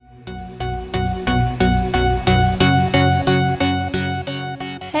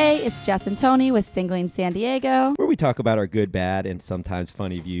It's Jess and Tony with Singling San Diego. Where we talk about our good, bad, and sometimes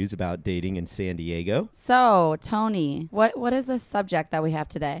funny views about dating in San Diego. So, Tony, what is the subject that we have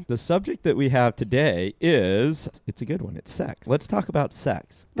today? The subject that we have today is, it's a good one, it's sex. Let's talk about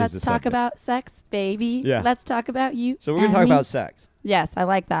sex. Let's talk about sex, baby. Yeah. Let's talk about you. So we're going to talk about sex. Yes, I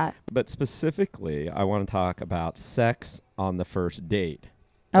like that. But specifically, I want to talk about sex on the first date.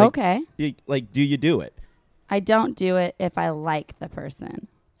 Okay. Do you do it? I don't do it if I like the person.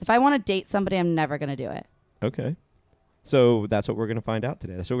 If I want to date somebody, I'm never going to do it. Okay. So that's what we're going to find out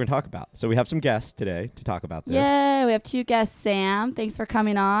today. That's what we're going to talk about. So we have some guests today to talk about this. Yay, we have two guests. Sam, thanks for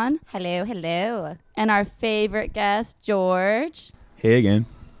coming on. Hello, hello. And our favorite guest, George. Hey again.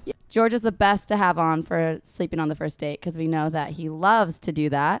 George is the best to have on for sleeping on the first date because we know that he loves to do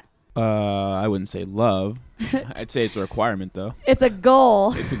that. I wouldn't say love. I'd say it's a requirement, though. It's a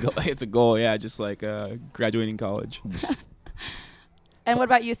goal. It's a goal. Yeah, just like graduating college. And what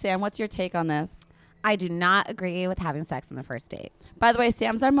about you, Sam? What's your take on this? I do not agree with having sex on the first date. By the way,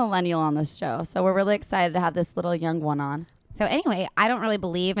 Sam's our millennial on this show, so we're really excited to have this little young one on. So anyway, I don't really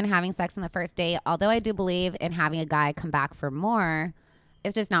believe in having sex on the first date, although I do believe in having a guy come back for more.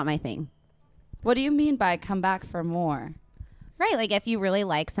 It's just not my thing. What do you mean by come back for more? Right, like if you really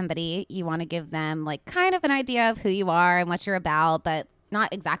like somebody, you want to give them like kind of an idea of who you are and what you're about, but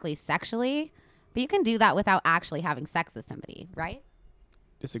not exactly sexually. But you can do that without actually having sex with somebody, right?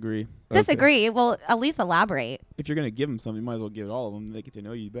 Disagree. Disagree. Well, at least elaborate. If you're going to give them something, you might as well give it all of them. They get to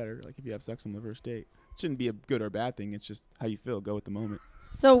know you better. Like if you have sex on the first date. It shouldn't be a good or bad thing. It's just how you feel. Go with the moment.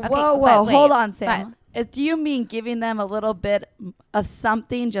 So, Okay, whoa, but wait, hold on, Sam. Do you mean giving them a little bit of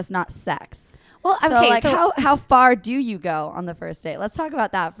something, just not sex? Well, okay. So, like, how far do you go on the first date? Let's talk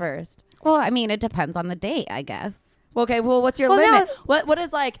about that first. Well, I mean, it depends on the date, I guess. Okay, well, what's your limit? What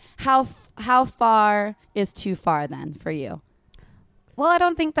is like, how far is too far then for you? Well, I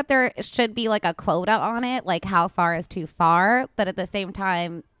don't think that there should be like a quota on it, like how far is too far. But at the same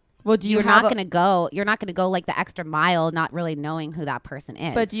time, well, you're not going to go like the extra mile, not really knowing who that person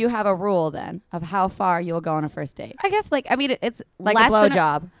is. But do you have a rule then of how far you'll go on a first date? I guess it's like less a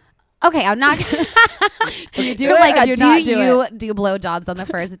blowjob. Okay, I'm not. Do you do You're it? like, or do you not do it? do blowjobs on the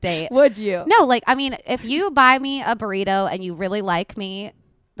first date? Would you? No, like I mean, if you buy me a burrito and you really like me,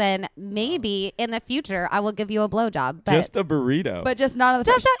 then maybe in the future I will give you a blowjob. But Just a burrito. But just not on the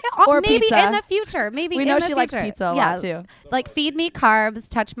just first. Or maybe pizza. in the future. Maybe we in know the she likes future. pizza a lot too. Like feed me carbs,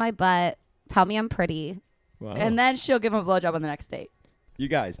 touch my butt, tell me I'm pretty, Wow. And then she'll give him a blowjob on the next date. You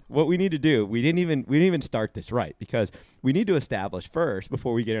guys, what we need to do, we didn't even start this right, because we need to establish first,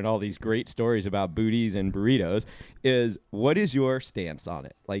 before we get into all these great stories about booties and burritos, is what is your stance on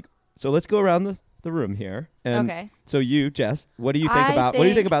it? Like, so let's go around the room here. And Okay. So you, Jess, what do you think what do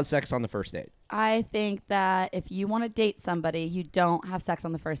you think about sex on the first date? I think that if you want to date somebody, you don't have sex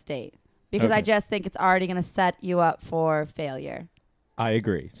on the first date. Because Okay. I just think it's already going to set you up for failure. I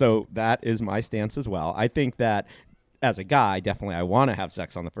agree. So that is my stance as well. I think that as a guy, definitely I want to have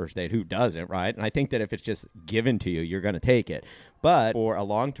sex on the first date. Who doesn't, right? And I think that if it's just given to you, you're going to take it. But for a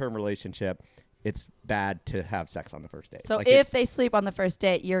long-term relationship, it's bad to have sex on the first date. So Like, if they sleep on the first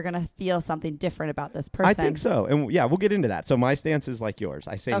date, you're going to feel something different about this person. I think so. And yeah, we'll get into that. So my stance is like yours.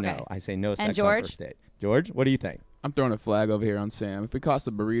 I say Okay. no. I say no sex on George? first date. George, what do you think? I'm throwing a flag over here on Sam. If it costs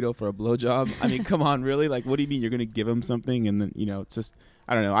a burrito for a blowjob, I mean, come on, really? Like, what do you mean you're going to give him something and then, it's just,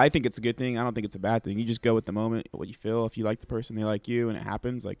 I don't know. I think it's a good thing. I don't think it's a bad thing. You just go with the moment, what you feel. If you like the person, they like you, and it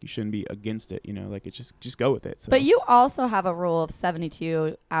happens, like, you shouldn't be against it, like, it's just go with it. So. But you also have a rule of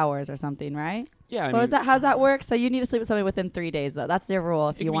 72 hours or something, right? Yeah, I What mean, is that? How's that work? So you need to sleep with somebody within 3 days, though. That's their rule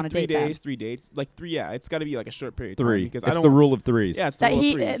if you want to date 3 them. days, 3 dates, like 3. Yeah, it's got to be like a short period of 3. time because It's I don't. the rule of threes. Yeah, it's the That rule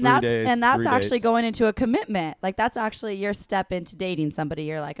he of threes. and that's 3 days, and that's 3 actually dates. going into a commitment. Like that's actually your step into dating somebody.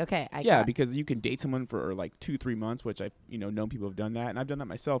 You're like, okay, Because you can date someone for like 2-3 months, which I've known people have done that, and I've done that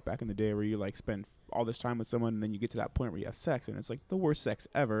myself back in the day, where you like spend all this time with someone, and then you get to that point where you have sex, and it's like the worst sex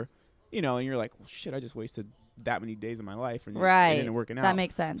ever, and you're like, well, shit, I just wasted that many days of my life, and right. it ended working out. That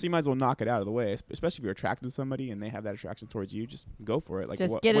makes sense. So you might as well knock it out of the way, especially if you're attracted to somebody and they have that attraction towards you. Just go for it. Like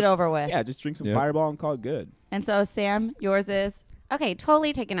just get it over with. Yeah, just drink some Yep. Fireball and call it good. And so, Sam, yours is Okay,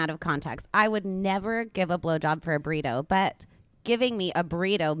 totally taken out of context. I would never give a blowjob for a burrito, but giving me a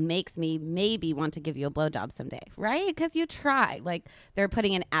burrito makes me maybe want to give you a blowjob someday, right? Because you try. Like, they're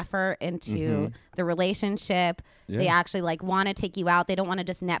putting an effort into the relationship. Yeah. They actually, like, want to take you out. They don't want to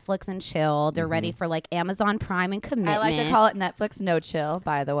just Netflix and chill. They're ready for, like, Amazon Prime and commitment. I like to call it Netflix no chill,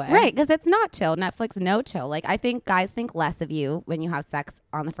 by the way. Right, because it's not chill. Netflix no chill. Like, I think guys think less of you when you have sex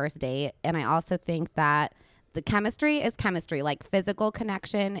on the first date. And I also think that the chemistry is chemistry. Like physical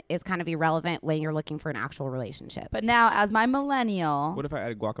connection is kind of irrelevant when you're looking for an actual relationship. But now, as my millennial, What if I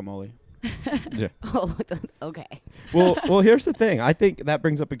added guacamole? Yeah. Okay. Well, here's the thing. I think that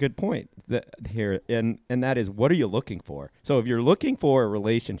brings up a good point here, and that is, what are you looking for? So if you're looking for a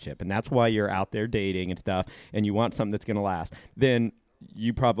relationship, and that's why you're out there dating and stuff, and you want something that's going to last, then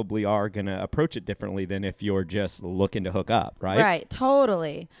you probably are going to approach it differently than if you're just looking to hook up, right? right,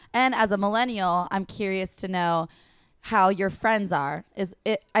 totally. And as a millennial, I'm curious to know how your friends are.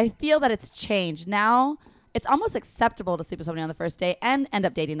 I feel that it's changed now. It's almost acceptable to sleep with somebody on the first date and end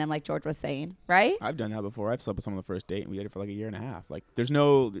up dating them, like George was saying, right? I've done that before. I've slept with someone on the first date, and we dated for like a year and a half. Like, there's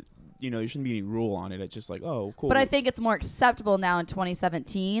no, there shouldn't be any rule on it. It's just like, oh, cool. But I think it's more acceptable now in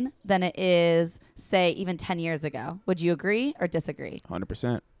 2017 than it is, say, even 10 years ago. Would you agree or disagree?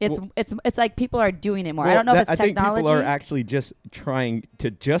 100%. It's like people are doing it more. Well, I don't know if it's I think technology. people are actually just trying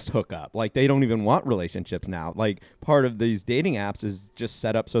to just hook up. Like, they don't even want relationships now. Like, part of these dating apps is just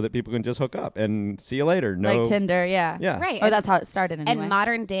set up so that people can just hook up and see you later. No, like Tinder, yeah. Yeah. Right. Or that's how it started anyway. And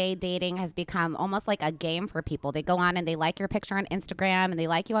modern day dating has become almost like a game for people. They go on and they like your picture on Instagram and they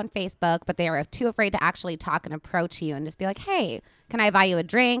like you on Facebook, but they are too afraid to actually talk and approach you and just be like, hey, can I buy you a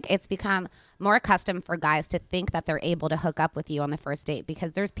drink? It's become more custom for guys to think that they're able to hook up with you on the first date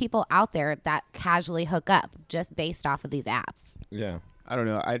because there's people out there that casually hook up just based off of these apps. Yeah. I don't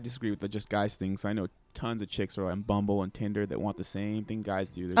know. I disagree with the just guys things. I know tons of chicks are on Bumble and Tinder that want the same thing guys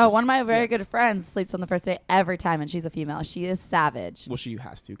do. One of my very good friends sleeps on the first date every time, and she's a female. She is savage. Well, she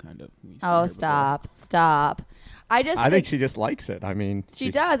has to, kind of. Oh, stop. I think she just likes it. I mean, she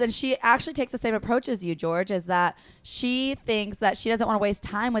does, and she actually takes the same approach as you, George, is that she thinks that she doesn't want to waste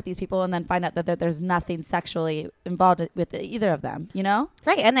time with these people and then find out that there's nothing sexually involved with either of them, you know?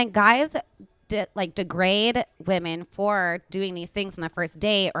 Right, and then guys degrade women for doing these things on the first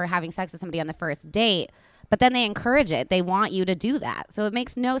date or having sex with somebody on the first date, but then they encourage it. They want you to do that. So it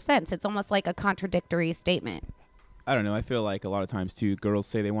makes no sense. It's almost like a contradictory statement. I don't know. I feel like a lot of times, too, girls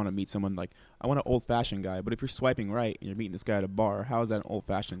say they want to meet someone like, I want an old-fashioned guy. But if you're swiping right and you're meeting this guy at a bar, how is that an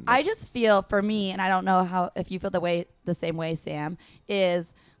old-fashioned? I just feel, for me, and I don't know if you feel the same way, Sam,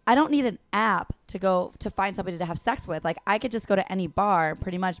 is I don't need an app to go to find somebody to have sex with. Like, I could just go to any bar,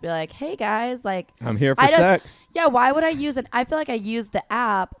 pretty much be like, hey, guys, like, I'm here for sex. Yeah, why would I use it? I feel like I use the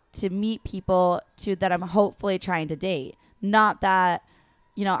app to meet people that I'm hopefully trying to date. Not that,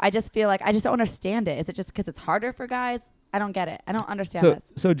 I just feel like I just don't understand it. Is it just because it's harder for guys? I don't get it. I don't understand this.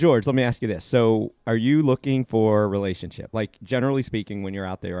 So, George, let me ask you this. So, are you looking for a relationship? Like, generally speaking, when you're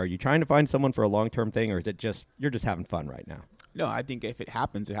out there, are you trying to find someone for a long-term thing, or is it just you're just having fun right now? No, I think if it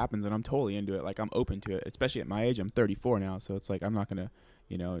happens, it happens, and I'm totally into it. Like, I'm open to it, especially at my age. I'm 34 now, so it's like I'm not going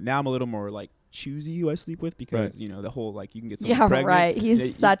to, now I'm a little more, like, choosy who I sleep with because, the whole, like, you can get someone pregnant. Yeah, right.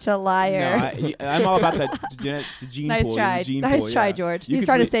 He's such a liar. No, I'm all about that the gene nice pool. Try. Nice try, George. He's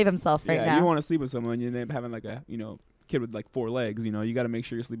trying to save himself right now. Yeah, you want to sleep with someone, and you end up having, like, a, kid with like 4 legs, you got to make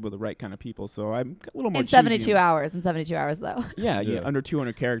sure you're sleeping with the right kind of people. So I'm a little more in 72 hours. In 72 hours, though. Yeah, under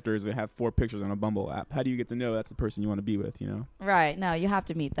 200 characters and have 4 pictures on a Bumble app. How do you get to know that's the person you want to be with? Right. No, you have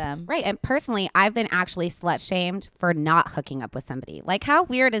to meet them. Right. And personally, I've been actually slut shamed for not hooking up with somebody. Like, how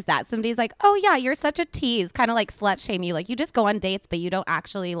weird is that? Somebody's like, "Oh yeah, you're such a tease," kind of like slut shame you. Like, you just go on dates, but you don't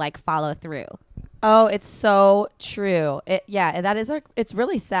actually like follow through. Oh, it's so true. That is it's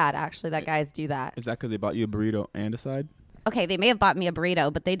really sad actually that guys do that. Is that because they bought you a burrito and a side? Okay, they may have bought me a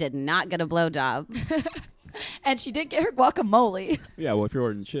burrito, but they did not get a blowjob. And she did get her guacamole. Yeah, well, if you're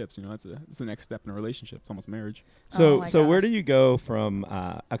ordering chips, that's the next step in a relationship. It's almost marriage. So where do you go from?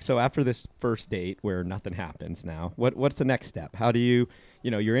 So after this first date where nothing happens, now what's the next step? How do you,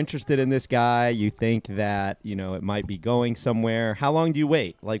 you're interested in this guy? You think that it might be going somewhere. How long do you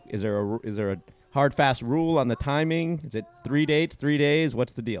wait? Like, is there a hard fast rule on the timing? Is it 3 dates, 3 days?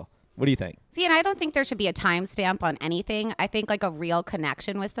 What's the deal? What do you think? See, and I don't think there should be a timestamp on anything. I think like a real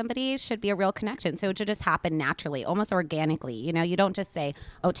connection with somebody should be a real connection. So it should just happen naturally, almost organically. You don't just say,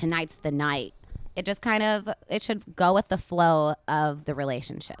 oh, tonight's the night. It just it should go with the flow of the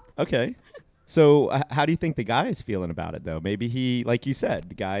relationship. Okay. So how do you think the guy is feeling about it, though? Maybe he, like you said,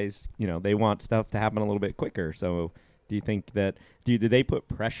 the guys, they want stuff to happen a little bit quicker. So do you think that, do they put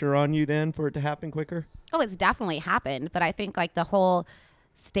pressure on you then for it to happen quicker? Oh, it's definitely happened. But I think like the whole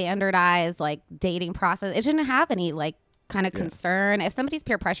standardized like dating process, it shouldn't have any like kind of concern. If somebody's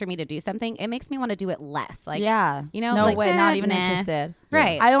peer pressure me to do something, it makes me want to do it less. Like, no like, way, not even interested.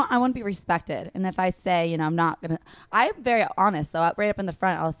 Right. I want to be respected. And if I say, I'm very honest though. Right up in the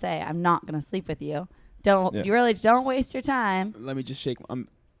front, I'll say, I'm not going to sleep with you. You really don't waste your time. Let me just shake.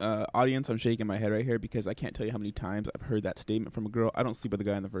 audience, I'm shaking my head right here because I can't tell you how many times I've heard that statement from a girl. I don't sleep with a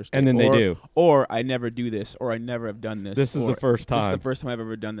guy on the first date. And then they do. Or I never do this, or I never have done this. This is the first time. This is the first time I've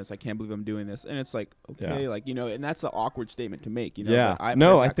ever done this. I can't believe I'm doing this. And it's like, okay, like, you know, and that's an awkward statement to make, you know. Yeah. But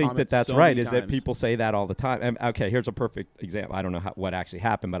No, heard I think comment that's so right, many is that times. people say that all the time. And, okay, here's a perfect example. I don't know what actually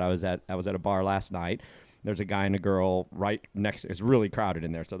happened, but I was at a bar last night. There's a guy and a girl right next. It's really crowded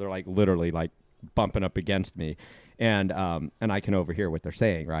in there, so they're like literally like bumping up against me, and I can overhear what they're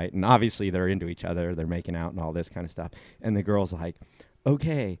saying, right? And obviously they're into each other, they're making out and all this kind of stuff. And the girl's like,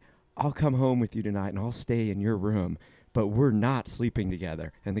 "Okay, I'll come home with you tonight and I'll stay in your room, but we're not sleeping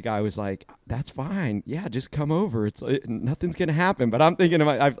together." And the guy was like, "That's fine. Yeah, just come over. Nothing's gonna happen." But I'm thinking,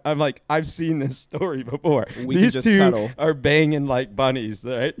 I'm like, I've seen this story before. We can These just two cuddle. are banging like bunnies,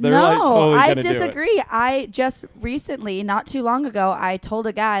 right? They're no, like totally I gonna do it. disagree. I just recently, not too long ago, I told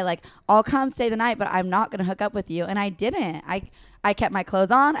a guy, like, I'll come stay the night, but I'm not going to hook up with you. And I didn't. I kept my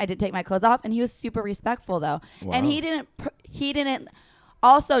clothes on. I did take my clothes off. And he was super respectful, though. Wow. And he didn't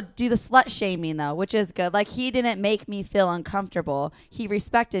also do the slut shaming, though, which is good. Like, he didn't make me feel uncomfortable. He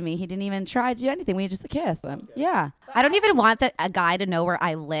respected me. He didn't even try to do anything. We just kissed him. Yeah. I don't even want a guy to know where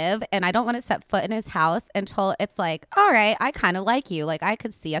I live, and I don't want to step foot in his house until it's like, all right, I kind of like you. Like, I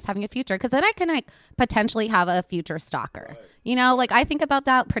could see us having a future, because then I can like potentially have a future stalker. You know, like I think about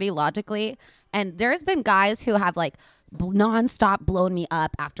that pretty logically. And there's been guys who have like nonstop blown me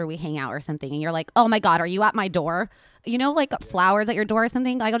up after we hang out or something, and you're like, oh my God, are you at my door? You know, like flowers at your door or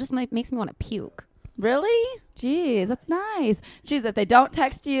something. Like, it just makes me want to puke. Really? Jeez, that's nice. Jeez, if they don't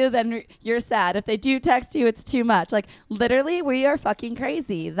text you, then you're sad. If they do text you, it's too much. Like, literally, we are fucking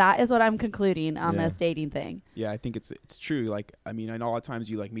crazy. That is what I'm concluding on this dating thing. Yeah, I think it's true. Like, I mean, I know a lot of times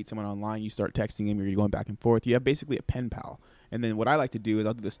you like meet someone online, you start texting him, you're going back and forth. You have basically a pen pal. And then what I like to do is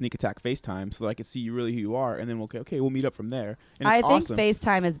I'll do the sneak attack FaceTime so that I can see you really who you are. And then we'll meet up from there. And it's I think awesome.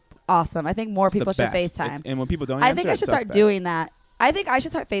 FaceTime is awesome. I think more It's the people should best. FaceTime. And when people don't I answer, think I it's should start suspect. doing that. I think I should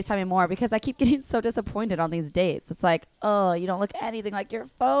start FaceTiming more because I keep getting so disappointed on these dates. It's like, oh, you don't look anything like your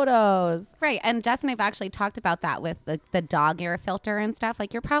photos. Right. And Jess and I've actually talked about that with the dog ear filter and stuff.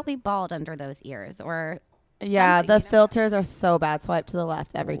 Like, you're probably bald under those ears, or Yeah, something, the you know? filters are so bad. Swipe to the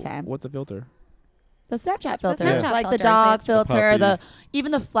left every time. What's a filter? The Snapchat filters, Snapchat like the filters, dog they- filter, The puppy.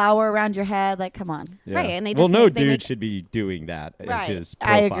 even the flower around your head. Like, come on. Yeah. Right, and they well, just no make- they dude make- should be doing that as Right. his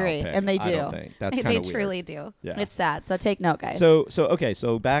I profile agree, pic. and they I don't do. think. That's they kind of weird. truly do. Yeah. It's sad. So take note, guys. So okay,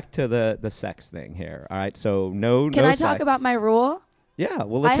 so back to the sex thing here. All right, so Can no I sex. talk about my rule? Yeah,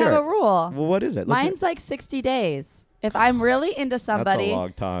 well, let's I hear have it. a rule. Well, what is it? Let's hear Mine's like 60 days. If I'm really into somebody, That's a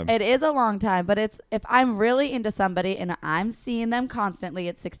long time. it is a long time, but it's if I'm really into somebody and I'm seeing them constantly,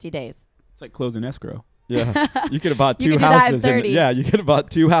 it's 60 days. It's like closing escrow. Yeah, you could have bought You two could do that in houses. 30. You could have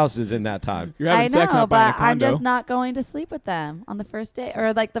bought 2 houses in that time. You're having I sex, know, not buying a but I'm condo. just not going to sleep with them on the first day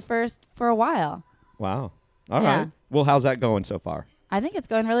or like the first for a while. Wow. All Yeah. right. Well, how's that going so far? I think it's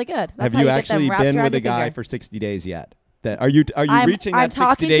going really good. That's Have how you get them actually wrapped been around with a your guy finger. for 60 days yet? Are you I'm- reaching I'm that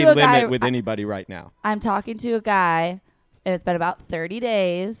talking 60-day to a guy- limit with anybody right now? I'm talking to a guy, and it's been about 30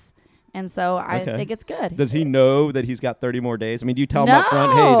 days, and so I Okay. think it's good. Does he know that he's got 30 more days? I mean, do you tell him up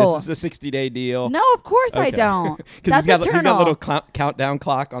front, hey, No. this is a 60-day deal? No, of course I Okay. don't. Because That's he's got eternal. a little countdown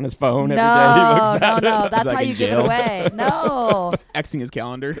clock on his phone no, every day. He looks at no, it. that's like how in you give jail. it away. No, Xing his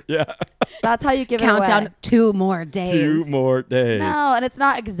calendar. Yeah. that's how you give it Countdown away. 2 more days. 2 more days. No, and it's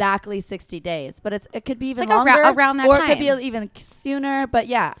not exactly 60 days, but it could be even Like longer, around that or it could be time. even sooner. But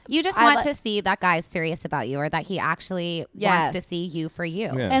yeah, You just I want li- to see that guy's serious about you, or that he actually Yes. wants to see you for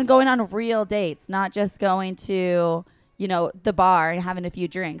you. Yeah. and going on real dates, not just going to the bar and having a few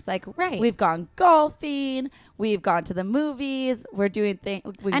drinks. Like, Right. we've gone golfing, we've gone to the movies, we're doing things.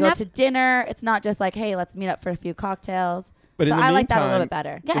 We go Enough- to dinner. It's not just like, hey, let's meet up for a few cocktails. But so in the I like that a little meantime-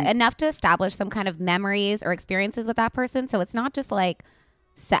 bit better. Yeah, enough to establish some kind of memories or experiences with that person. So it's not just like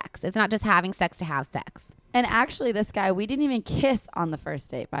sex. It's not just having sex to have sex. And actually, this guy, we didn't even kiss on the first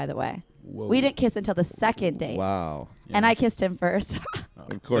date. By the way, Whoa. we didn't kiss until the second date. Wow. And I kissed him first.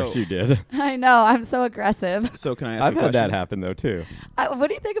 Of course So- you did. I know. I'm so aggressive. So can I ask I've a had question? that happen, though, too. What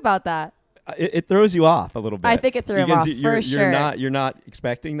do you think about that? It throws you off a little bit. I think it threw him because off, you're, for sure. You're not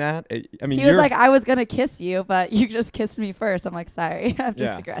expecting that. I mean, He was you're like, I was going to kiss you, but you just kissed me first. I'm like, sorry. I'm just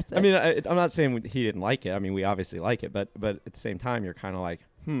yeah. aggressive. I mean, I'm not saying he didn't like it. I mean, we obviously like it, but at the same time, you're kind of like,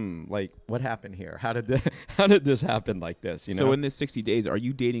 like what happened here? How did this happen like this? You know. So in this 60 days, are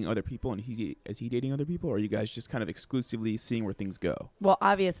you dating other people, and is he dating other people, or are you guys just kind of exclusively seeing where things go? well,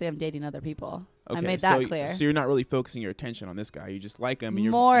 obviously, I'm dating other people. I Okay, made that so, clear. So you're not really focusing your attention on this guy. You just like him. And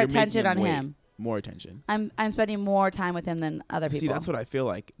you're More you're making attention on wait. him. more attention. I'm spending more time with him than other people. See, that's what I feel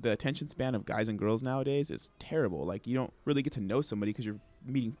like. The attention span of guys and girls nowadays is terrible. Like, you don't really get to know somebody because you're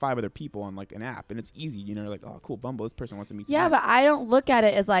meeting 5 other people on like an app, and it's easy. You know, like, oh, cool, Bumble. This person wants to meet. Yeah, tonight. but I don't look at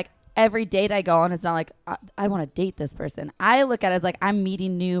it as like every date I go on. It's not like I want to date this person. I look at it as like I'm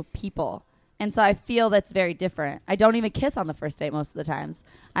meeting new people. And so I feel that's very different. I don't even kiss on the first date most of the times.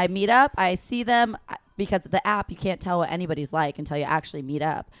 I meet up, I see them, because of the app, you can't tell what anybody's like until you actually meet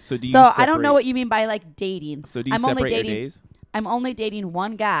up. So do you So I don't separate- know what you mean by like dating. So do you I'm only separate your dating. days? I'm only dating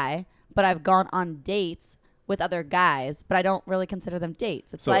one guy, but I've gone on dates with other guys, but I don't really consider them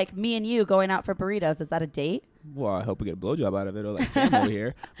dates. It's So- like me and you going out for burritos. Is that a date? Well, I hope we get a blowjob out of it, or like Sam over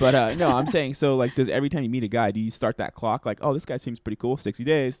here. But no, I'm saying, so like, does every time you meet a guy, do you start that clock like, oh, this guy seems pretty cool, 60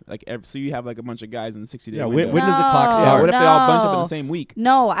 days? Like, so you have like a bunch of guys in the 60 day Yeah, window. when does the clock No, start? Yeah, what if they all bunch up in no. the same week?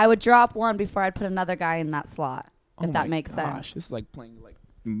 No, I would drop one before I'd put another guy in that slot, Oh if that my makes gosh, sense. This is like playing like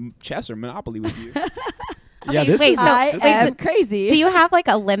chess or Monopoly with you. Yeah, Okay, this wait, is. so- I wait, am so crazy. Do you have like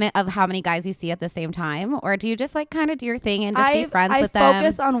a limit of how many guys you see at the same time, or do you just like kind of do your thing and just be friends with them? I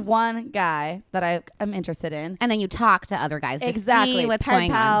focus on one guy that I'm interested in. And then you talk to other guys to Exactly. see what's Pen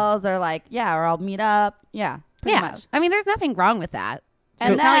going on. pals or like, yeah, or I'll meet up. Yeah, pretty Yeah, much. I mean, there's nothing wrong with that.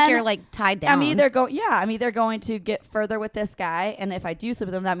 And It's not like then you're like tied down. I'm either going to get further with this guy, and if I do sleep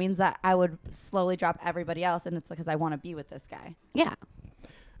with him, that means that I would slowly drop everybody else, and it's because I want to be with this guy. Yeah.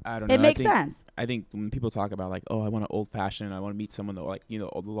 I don't know. It makes sense. I think when people talk about like, oh, I want an old fashioned, I want to meet someone that like, you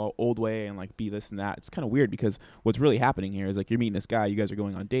know, the old way and like be this and that. It's kind of weird because what's really happening here is like you're meeting this guy, you guys are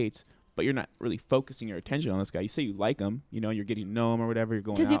going on dates, but you're not really focusing your attention on this guy. You say you like him, you know, you're getting to know him or whatever. You're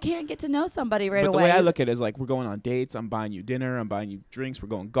going Because you out. can't get to know somebody right But away. the way I look at it is like we're going on dates. I'm buying you dinner. I'm buying you drinks. We're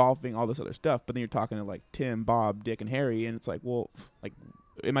going golfing. All this other stuff. But then you're talking to like Tim, Bob, Dick, and Harry, and it's like, well, like,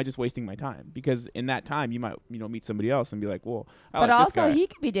 am I just wasting my time? Because in that time, you might, you know, meet somebody else and be like, well, I but like also, this guy. he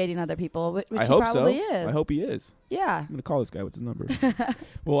could be dating other people, which I he hope probably so. is. I hope he is. Yeah. I'm gonna call this guy. What's his number?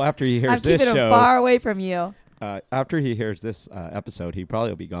 Well, after he I'm hears this keeping him show, far away from you. after he hears this episode, he probably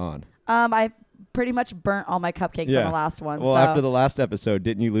will be gone. I pretty much burnt all my cupcakes on Yeah. the last one. Well, so. after the last episode,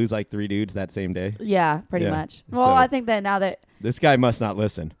 didn't you lose like 3 dudes that same day? Yeah, pretty Yeah. much. Well, So- I think that now that This guy must not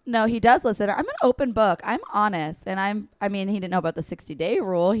listen. no, he does listen. I'm an open book. I'm honest, and I mean, he didn't know about the 60-day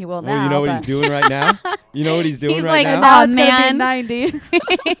rule. He will now. Well, you know what he's but- doing right now? You know what he's doing He's right like, now? And now Oh, it's man. gonna be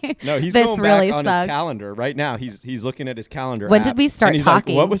 90. No, he's This going really back on sucks. his calendar right now. He's looking at his calendar. When app, did we start and he's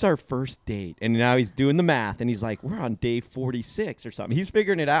talking? Like, what was our first date? And now he's doing the math, and he's like, we're on day 46 or something. He's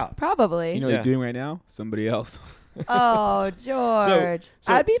figuring it out. Probably. You know what Yeah. he's doing right now? Somebody else. Oh, George.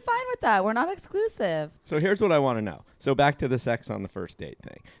 so- I'd be fine with that. We're not exclusive. So here's what I want to know. So back to the sex on the first date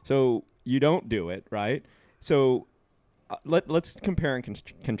thing. So you don't do it, right? So let's compare and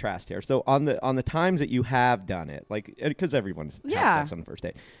contrast here. So on the times that you have done it, like because everyone's had Yeah. sex on the first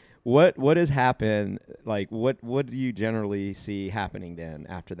date. What has happened? Like what do you generally see happening then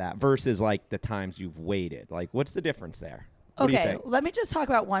after that versus like the times you've waited? Like what's the difference there? What do you Okay, think? let me just talk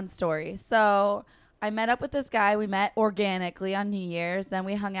about one story. So I met up with this guy. We met organically on New Year's. Then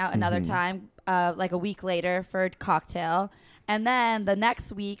we hung out another time, like a week later for a cocktail. And then the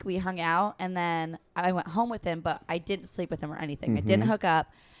next week we hung out, and then I went home with him, but I didn't sleep with him or anything. I didn't hook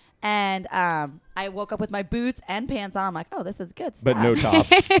up. And I woke up with my boots and pants on. I'm like, oh, this is good stuff. But no top.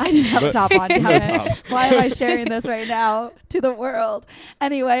 I didn't have a top on. Damn No it. top. Why am I sharing this right now to the world?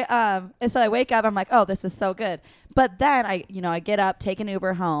 Anyway, and so I wake up. I'm like, oh, this is so good. But then I get up, take an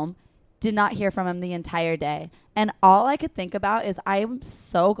Uber home. Did not hear from him the entire day. And all I could think about is I'm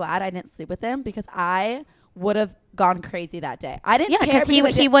so glad I didn't sleep with him because I would have gone crazy that day. I didn't Yeah, care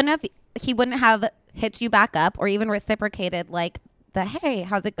because he wouldn't have hit you back up or even reciprocated like the hey,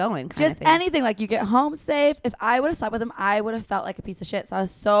 how's it going? Kind just of thing. anything, like you get home safe. If I would have slept with him, I would have felt like a piece of shit. So I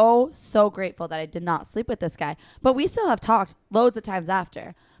was so grateful that I did not sleep with this guy. But we still have talked loads of times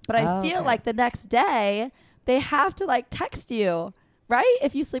after. But I feel Okay. like the next day they have to like text you, right?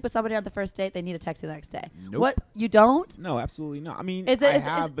 If you sleep with somebody on the first date, they need to text you the next day. Nope. What, you don't? No, absolutely not. I mean, Is it- I is it-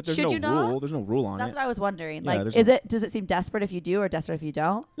 have, but there's should no you not? rule. There's no rule on That's it. what I was wondering. Yeah, Like, there's does it seem desperate if you do or desperate if you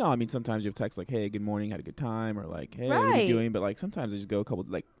don't? No, I mean sometimes you have text like, "Hey, good morning, had a good time," or like, "Hey, what are Right. you doing?" But like sometimes I just go a couple.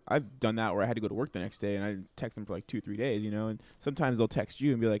 Like I've done that where I had to go to work the next day and I didn't text them for like 2-3 days, you know. And sometimes they'll text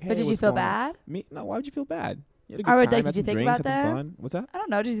you and be like, "Hey, But did you what's feel going on?" bad? Me? No. Why would you feel bad? You had a Or, good time. like, had did you some think drinks, about had some them? fun. What's that? I don't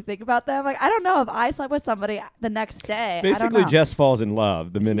know. Did you think about them? Like, I don't know if I slept with somebody the next day. I Basically, don't know. Jess falls in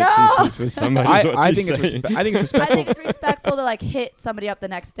love the minute No! she sleeps with somebody. is what I she's think it's saying. I think it's I respectful. think it's respectful to like hit somebody up the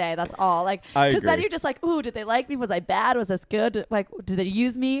next day. That's all. Like, I because then agree. you're just like, ooh, did they like me? Was I bad? Was this good? Like, did they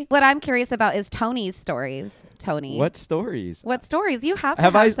use me? What I'm curious about is Tony's stories. Tony. What stories? What stories? You have to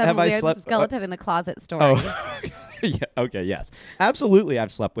Have have, I- some have I weird slept- skeleton in the closet story. Oh, Yeah, okay, yes. Absolutely,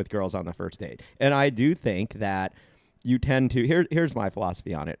 I've slept with girls on the first date. And I do think that you tend to here's my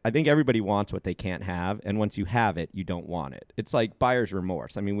philosophy on it. I think everybody wants what they can't have, and once you have it, you don't want it. It's like buyer's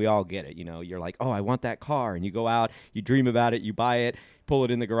remorse. I mean, we all get it. You know, you're like, oh, I want that car, and you go out, you dream about it, you buy it, pull it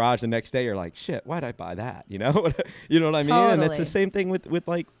in the garage the next day, you're like, shit, why'd I buy that? You know? You know what I mean? And it's the same thing with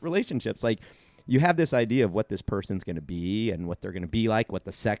like relationships. Like, you have this idea of what this person's going to be and what they're going to be like, what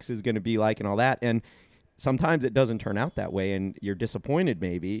the sex is going to be like and all that. And sometimes it doesn't turn out that way and you're disappointed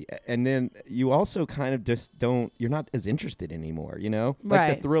maybe. And then you also kind of just you're not as interested anymore, you know? Like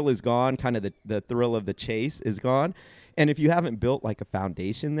Right. the thrill is gone, kind of the thrill of the chase is gone. And if you haven't built like a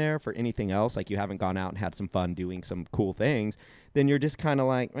foundation there for anything else, like you haven't gone out and had some fun doing some cool things, then you're just kind of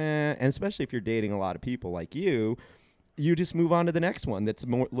like, eh. And especially if you're dating a lot of people like you just move on to the next one that's a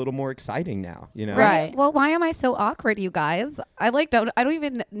little more exciting now, you know? Right. Well, why am I so awkward, you guys? I don't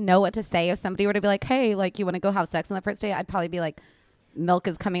even know what to say if somebody were to be like, hey, like, you want to go have sex on the first date? I'd probably be like, milk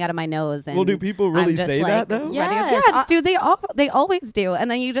is coming out of my nose. And Well, do people really I'm just, say like, that, though? Yes. Yes, dude, they always do. And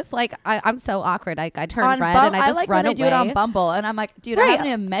then you just like, I'm so awkward. I turn On red Bum- and I just like run when away. they do it on Bumble, and I'm like, dude, I Right. haven't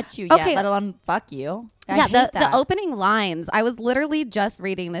even met you yet, Okay. let alone fuck you. I Yeah, hate the that. opening lines. I was literally just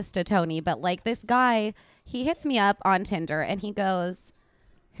reading this to Tony, but like this guy, he hits me up on Tinder and he goes,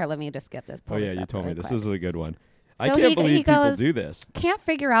 here, let me just get this. Oh, pull yeah, this you up told me really this quick. is a good one. I So can't he believe people goes- do this. Can't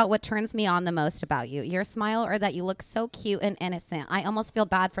figure out what turns me on the most about you. Your smile or that you look so cute and innocent. I almost feel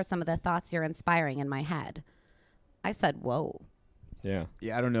bad for some of the thoughts you're inspiring in my head. I said, whoa. Yeah.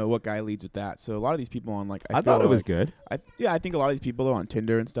 Yeah, I don't know what guy leads with that. So a lot of these people on like I feel thought it was like- good. I think a lot of these people are on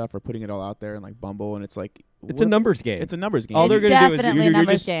Tinder and stuff are putting it all out there and like Bumble, and it's like It's a numbers game. It's a numbers game. All they're It's going to do is definitely a you're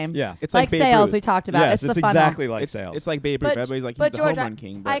numbers just, game. Yeah. It's like Babe sales Ruth. we talked about. Yes, it's it's the funnel. exactly like it's, sales. It's like Babe Ruth. But- Everybody's like, he's But the George, home run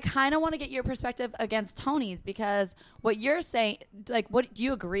king. But I kind of want to get your perspective against Tony's, because what you're saying, like, what do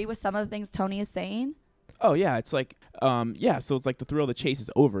you agree with some of the things Tony is saying? oh yeah, it's like so it's like the thrill of the chase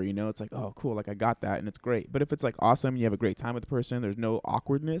is over, you know? It's like, oh cool, like I got that and it's great. But if it's like awesome, you have a great time with the person, there's no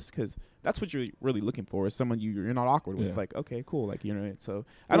awkwardness, because that's what you're really looking for, is someone you're not awkward with. Yeah. Like, okay, cool, like, you know. So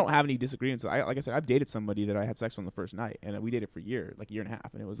I don't have any disagreements. Like I said, I've dated somebody that I had sex with on the first night, and we dated for a year and a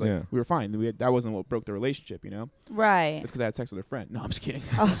half, and it was like Yeah. we were fine. That wasn't what broke the relationship, you know. Right. It's because I had sex with her friend. No, I'm just kidding.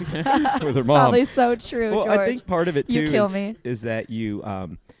 with her mom. Probably so true, Well, George. I think part of it You too kill me. is that you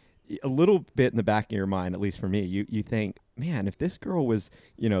a little bit in the back of your mind, at least for me, you think, man, if this girl was,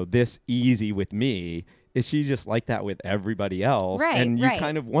 you know, this easy with me, is she just like that with everybody else? Right, and you right.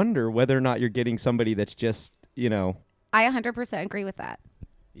 kind of wonder whether or not you're getting somebody that's just, you know. I 100% agree with that.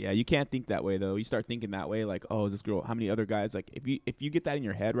 Yeah, you can't think that way though. You start thinking that way, like, oh, is this girl? How many other guys? Like, if you get that in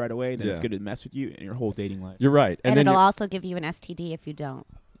your head right away, then it's Yeah. going to mess with you in your whole dating life. You're right. And then it'll you're- also give you an STD if you don't.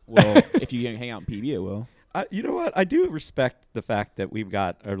 Well, if you hang out in PB, it will. you know what? I do respect the fact that we've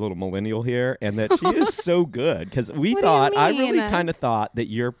got our little millennial here and that she is so good, because we What do you thought, I really mean? kind of thought that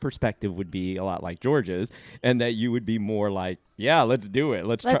your perspective would be a lot like George's, and that you would be more like, yeah, let's do it.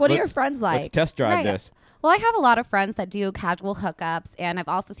 Let's Like, what are your friends Let's like? test drive Right. this. Well, I have a lot of friends that do casual hookups, and I've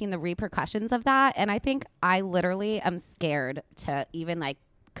also seen the repercussions of that. And I think I literally am scared to even like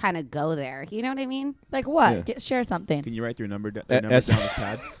kind of go there. You know what I mean? Like what? Yeah. Share something. Can you write their numbers S- down this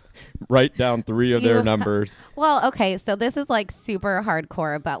pad? Write down 3 of their You- numbers. Well, okay, so this is like super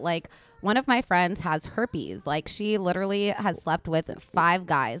hardcore, but like one of my friends has herpes. Like she literally has slept with 5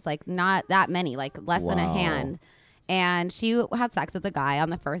 guys, like not that many, like less than a Wow. hand. And she had sex with a guy on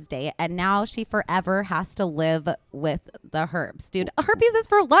the first date, and now she forever has to live with the herpes. Dude, herpes is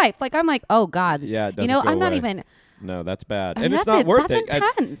for life. Like I'm like, oh God. Yeah, it you know, doesn't go I'm not away. even No, that's bad. I mean, And it's that's not it. worth That's it.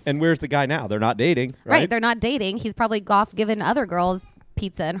 intense. And where's the guy now? They're not dating, right. right? They're not dating. He's probably off giving other girls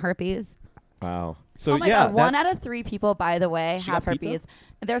pizza and herpes. Wow. So Oh my yeah, God. 1 out of 3 people, by the way, She have got pizza? herpes.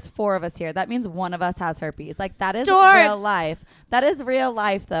 There's 4 of us here. That means one of us has herpes. Like, that is George! real life. That is real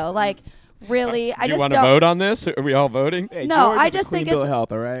life, though. Like, really, I do you just want to don't. vote on this? Are we all voting? Hey, No, George I with a just clean think bill it's- of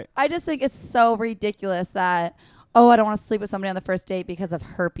health. All right. I just think it's so ridiculous that, oh, I don't want to sleep with somebody on the first date because of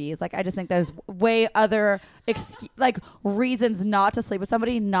herpes. Like, I just think there's way other reasons not to sleep with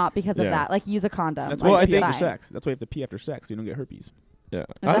somebody, not because of Yeah. that. Like, use a condom. That's Like, why you it's pee after fine. sex. That's why you have to pee after sex so you don't get herpes. Yeah.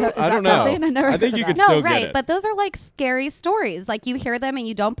 that I a- don't, is I don't that know. something? I never I heard think of you that. could No, still right. get it. But those are like scary stories. Like you hear them and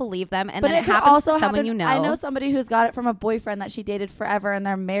you don't believe them, and But then it it could happens also to someone happen. you know. I know somebody who's got it from a boyfriend that she dated forever, and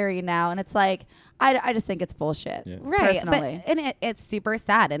they're married now. And it's like, I just think it's bullshit. Yeah. Right, Personally. but and it's super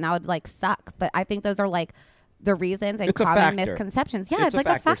sad, and that would like suck. But I think those are like the reasons and It's a common factor. misconceptions. Yeah, It's it's, a like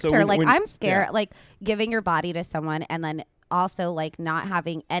factor. a So factor. when- I'm scared, yeah. like giving your body to someone and then also like not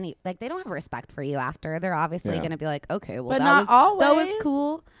having any, like they don't have respect for you after. They're obviously Yeah. going to be like, okay, well But that not was that was always.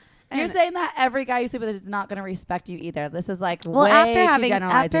 cool. You're And- saying that every guy you sleep with is not going to respect you either. This is like Well, way after too having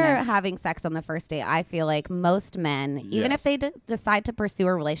generalizing it. sex on the first date, I feel like most men, even if Yes. they decide to pursue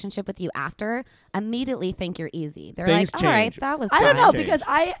a relationship with you after, immediately think you're easy. They're Things like, all right, change. that was I don't fun." know Change. because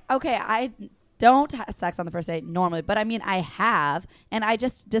I don't have sex on the first date normally, but I mean I have, and I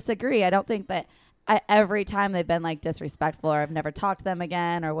just disagree. I don't think that every time they've been like disrespectful or I've never talked to them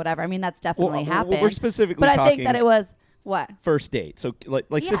again or whatever. I mean that's definitely happened. We're specifically but I talking think that it was what. first date. So like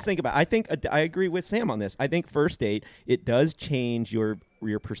Yeah. just think about it. I think I agree with Sam on this. I think first date, it does change your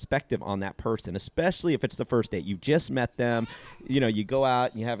perspective on that person, especially if it's the first date. You just met them, you go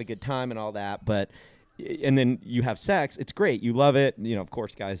out and you have a good time and all that, and then you have sex. It's great. You love it. Of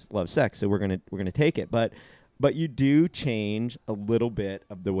course guys love sex, so we're going to take it. But you do change a little bit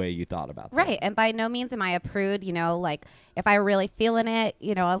of the way you thought about that. Right. And by no means am I a prude, like if I really feeling it,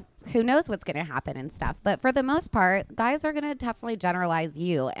 who knows what's going to happen and stuff. But for the most part, guys are going to definitely generalize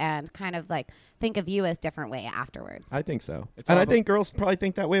you and kind of like think of you as different way afterwards. I think so. It's And all I about- think girls probably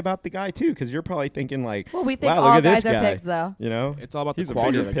think that way about the guy too, because you're probably thinking like, Well, we think wow, all look at this guys are guy. pigs, though. It's all about He's the a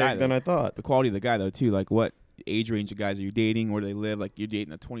quality bigger of the guy pig than though. I thought. The quality of the guy though too, like what age range of guys are you dating, where do they live? Like you're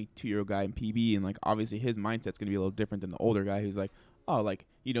dating a 22-year-old guy in PB, and like obviously his mindset's gonna be a little different than the older guy who's like, oh, like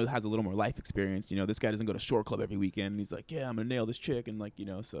has a little more life experience. This guy doesn't go to short club every weekend, and he's like, yeah, I'm gonna nail this chick, and like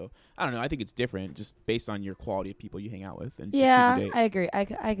so I don't know. I think it's different just based on your quality of people you hang out with and Yeah, choose a date. I agree.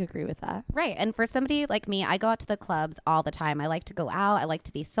 I agree with that. Right. And for somebody like me, I go out to the clubs all the time. I like to go out. I like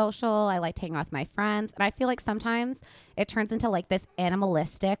to be social. I like to hang out with my friends. And I feel like sometimes it turns into like this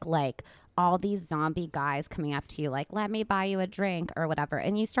animalistic, like all these zombie guys coming up to you, like, let me buy you a drink or whatever.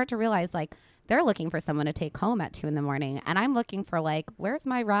 And you start to realize like they're looking for someone to take home at 2 a.m. And I'm looking for like, where's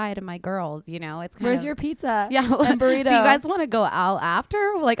my ride and my girls? It's kind Where's of, your pizza? yeah, and burrito. Do you guys want to go out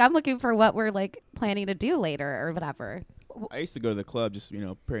after? Like, I'm looking for what we're like planning to do later or whatever. I used to go to the club just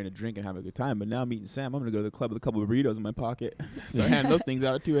preparing to drink and have a good time, but now meeting Sam, I'm gonna go to the club with a couple of burritos in my pocket. So I hand those things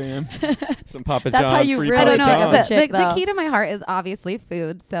out at 2 a.m. Some Papa That's John, how you free really I don't Papa know. pick up John's. a chick, the though. key to my heart is obviously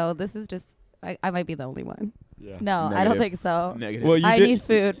food. So this is just, I might be the only one. Yeah. No, I don't Negative. think so. Negative. Well, you I did, need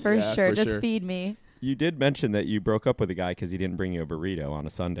food for Yeah, sure. for Just sure. feed me. You did mention that you broke up with a guy because he didn't bring you a burrito on a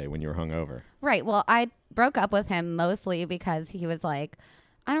Sunday when you were hungover. Right. Well, I broke up with him mostly because he was like,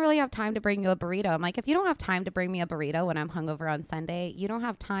 I don't really have time to bring you a burrito. I'm like, if you don't have time to bring me a burrito when I'm hungover on Sunday, you don't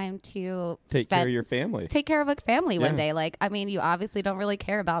have time to Take care of your family. take care of a family one Yeah. day. Like, I mean, you obviously don't really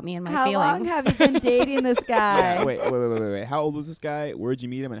care about me and my How feelings. long have you been dating this guy? Yeah, wait. How old was this guy? Where'd you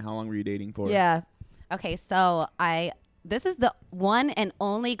meet him, and how long were you dating for? Yeah. Okay, so this is the one and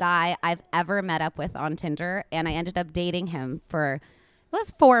only guy I've ever met up with on Tinder, and I ended up dating him for, it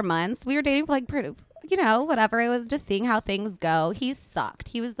was 4 months. We were dating for like pretty, whatever. It was just seeing how things go. He sucked.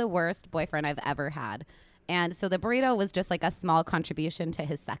 He was the worst boyfriend I've ever had. And so the burrito was just like a small contribution to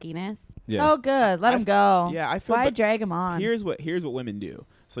his suckiness. Yeah. Oh, good. Let him go. Yeah, I feel. Why but drag him on? Here's what women do.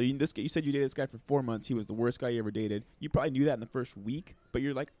 So you said you dated this guy for 4 months. He was the worst guy you ever dated. You probably knew that in the first week, but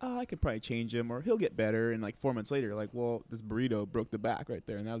you're like, oh, I could probably change him, or he'll get better. And like 4 months later, you're like, well, this burrito broke the back right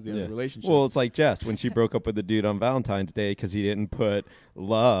there, and that was the end of the relationship. Well, it's like Jess when she broke up with the dude on Valentine's Day because he didn't put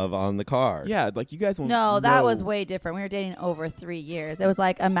love on the card. yeah, like you guys won't. No, that know- was way different. We were dating over 3 years. It was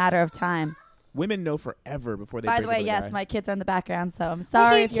like a matter of time. Women know forever before they. By break the up way, with a yes, guy. my kids are in the background, so I'm Well,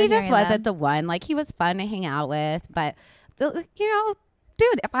 sorry if you're he just hearing wasn't them. the one. Like, he was fun to hang out with, but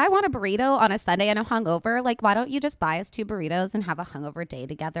dude, if I want a burrito on a Sunday and I'm hungover, like, why don't you just buy us 2 burritos and have a hungover day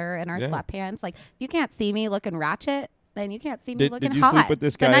together in our Yeah. sweatpants? Like, if you can't see me looking ratchet, then you can't see me Did- looking did you hot. sleep with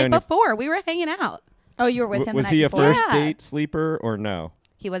this guy the on night your- before? We were hanging out. Oh, you were with him Was the night he a before? first Yeah. date sleeper or no?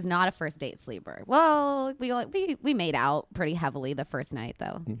 He was not a first date sleeper. Well, we made out pretty heavily the first night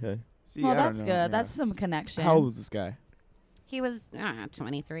though. Okay. See, Well, I don't that's know, good. yeah. That's some connection. How old was this guy? He was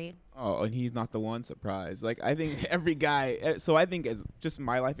 23. Oh, and he's not the one. Surprise! Like I think every guy. So I think as just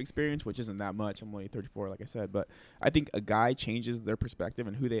my life experience, which isn't that much. I'm only 34, like I said, but I think a guy changes their perspective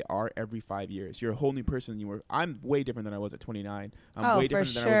and who they are every 5 years. You're a whole new person. I'm way different than I was at 29. I'm Oh, way for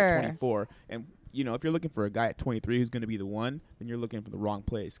different than I was sure. at 24. And if you're looking for a guy at 23 who's going to be the one, then you're looking for the wrong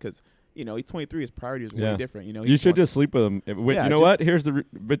place because. He's 23. His priorities are Yeah. way different. He You should wants- just sleep with him. Yeah, You know just- what? Here's the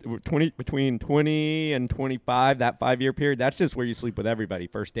between 20 and 25, that 5-year period. That's just where you sleep with everybody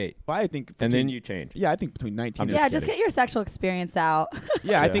first date, But I think. and then between- you change. Yeah, I think between 19. I'm and yeah, just just kidding. get your sexual experience out.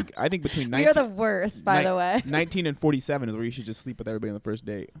 yeah, Yeah. I think between 19. You're the worst, by the way. 19 and 47 is where you should just sleep with everybody on the first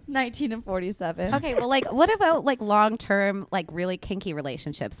date. 19 and 47. Okay, well, like, what about like long-term, like really kinky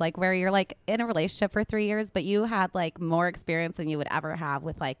relationships, like where you're like in a relationship for 3 years, but you had like more experience than you would ever have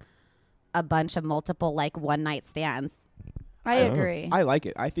with like a bunch of multiple like one-night stands. I Oh. agree. I like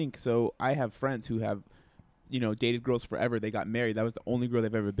it. I think so. I have friends who have dated girls forever. They got married. That was the only girl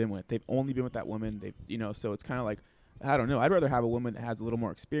they've ever been with. They've only been with that woman. So it's kind of like, I don't know. I'd rather have a woman that has a little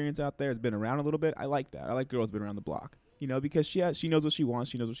more experience out there, has been around a little bit. I like that. I like girls been around the block. Because she knows what she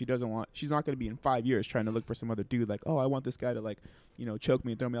wants. She knows what she doesn't want. She's not going to be in 5 years trying to look for some other dude like, oh, I want this guy to choke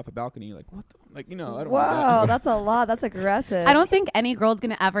me and throw me off a balcony. Like, what? I don't want Whoa, that. that's a lot. That's aggressive. I don't think any girl's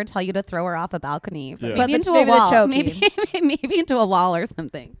gonna ever tell you to throw her off a balcony. Yeah. Maybe But into maybe a the wall. choking. Maybe into a wall or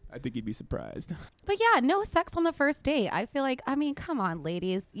something. I think you'd be surprised. But yeah, no sex on the first date. I feel like, come on,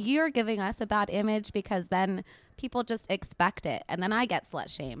 ladies. You're giving us a bad image because then people just expect it. And then I get slut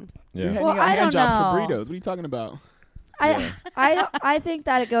shamed. You're Yeah. handing Well, out I hand don't jobs know. for burritos. What are you talking about? I think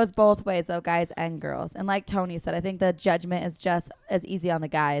that it goes both ways though, guys and girls. And like Tony said, I think the judgment is just as easy on the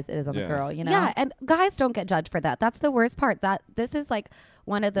guy as it is on the Yeah. girl. Yeah, and guys don't get judged for that. That's the worst part. That this is like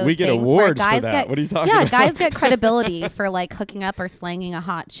one of those We get things awards where for guys that. get What are you talking yeah, about? guys get credibility for like hooking up or slanging a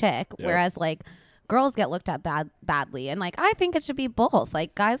hot chick, Yep. whereas like girls get looked at badly. And like I think it should be both.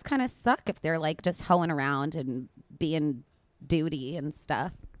 Like guys kind of suck if they're like just hoeing around and being duty and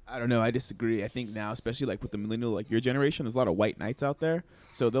stuff. I don't know. I disagree. I think now, especially like with the millennial, like your generation, there's a lot of white knights out there.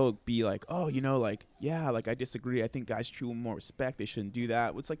 So they'll be like, oh, I disagree. I think guys treat more respect. They shouldn't do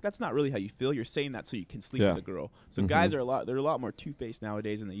that. It's like, that's not really how you feel. You're saying that so you can sleep Yeah. with a girl. So Mhm. guys they're a lot more two-faced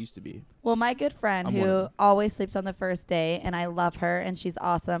nowadays than they used to be. Well, my good friend I'm one of who them. always sleeps on the first day, and I love her, and she's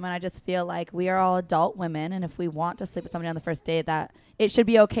awesome. And I just feel like we are all adult women, and if we want to sleep with somebody on the first day, that it should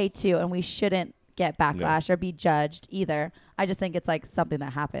be okay too, and we shouldn't get backlash or be judged either. I just think it's like something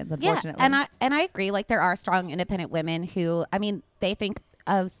that happens, unfortunately. Yeah, and I agree. Like there are strong, independent women who, they think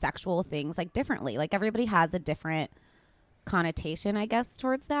of sexual things like differently. Like everybody has a different connotation, I guess,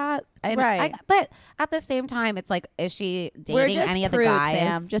 towards that. And Right. but at the same time, it's like, is she We're dating just any of the prudes, guys?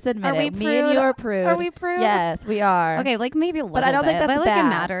 Sam. Just admit Are we it. Me and you prude? are prude. Are we prude? Yes, we are. Okay, like maybe a little But I don't think bit, that's but like bad. it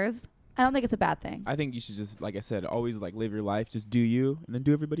matters. I don't think it's a bad thing. I think you should just, like I said, always like live your life. Just do you and then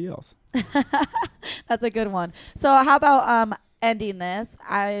do everybody else. That's a good one. So how about ending this?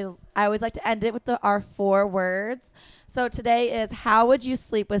 I always like to end it with our 4 words. So today is, how would you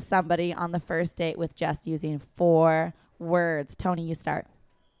sleep with somebody on the first date with just using 4 words? Tony, you start.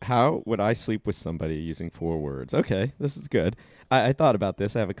 How would I sleep with somebody using 4 words? Okay, this is good. I thought about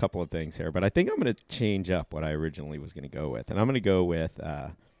this. I have a couple of things here, but I think I'm going to change up what I originally was going to go with. And I'm going to go with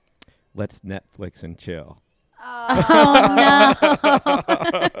let's Netflix and chill. Oh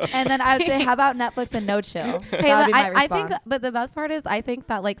no! And then I would say, how about Netflix and no chill? Hey, That would be my I think, response. but the best part is, I think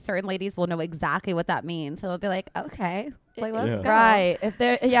that like certain ladies will know exactly what that means, so they'll be like, okay, like let's Yeah. go. Right. If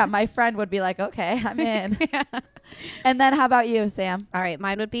they're, yeah, my friend would be like, okay, I'm in. And then how about you, Sam? All right,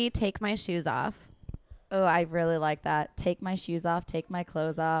 mine would be take my shoes off. Oh, I really like that. Take my shoes off, take my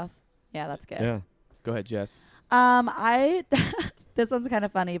clothes off. Yeah, that's good. Yeah. Go ahead, Jess. I this one's kind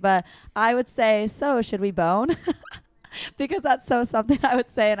of funny, but I would say, so should we bone? Because that's so something I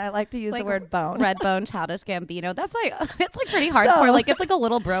would say, and I like to use Like the word bone. Redbone, Childish Gambino. That's like it's like pretty hardcore. So- like it's like a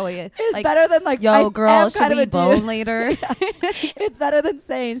little broy. It's Like, better than like, yo, I girl, am should kind of we a bone dude. later? It's better than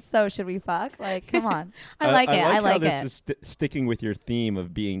saying, so should we fuck? Like, come on. I like it. I how like this it. is sticking with your theme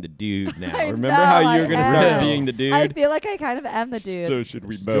of being the dude now. I Remember know, how I you're going to am. start being the dude? I feel like I kind of am the dude. So should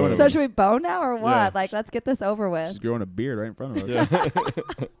we Just bone? going So should we bone now or what? Yeah. Like, let's get this over with. She's growing a beard right in front of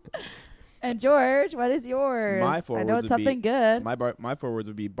us. And George, what is yours? My 4 I know words it's would be- something good. My 4 words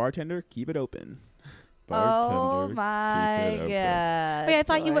would be bartender, keep it open. Oh Bartender, my keep it open. god! Wait, I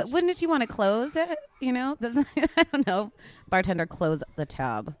thought you George. wouldn't you want to close it? You know, I don't know. Bartender, close the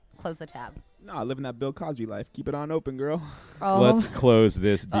tab. Close the tab. Nah, living that Bill Cosby life. Keep it on open, girl. Oh, Let's close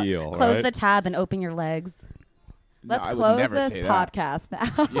this deal. Close right? the tab and open your legs. let's No, I would close never this say that. podcast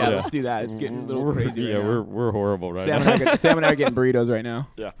now. Yeah, Yeah. let's do that. It's getting a little We're- crazy Yeah, right now. we're horrible right Sam now. and I are getting burritos right now.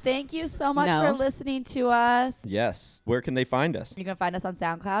 Thank you so much No. for listening to us. Yes. Where can they find us? You can find us on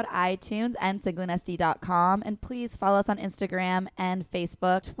SoundCloud, iTunes, and singlenSD.com. And please follow us on Instagram and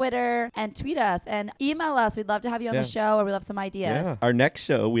Facebook, Twitter, and tweet us and email us. We'd love to have you on Yeah. the show, or we love some ideas. Yeah. Our next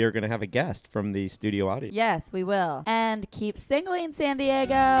show, we are going to have a guest from the studio audience. Yes, we will. And keep singling, San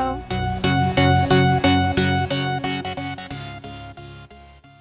Diego.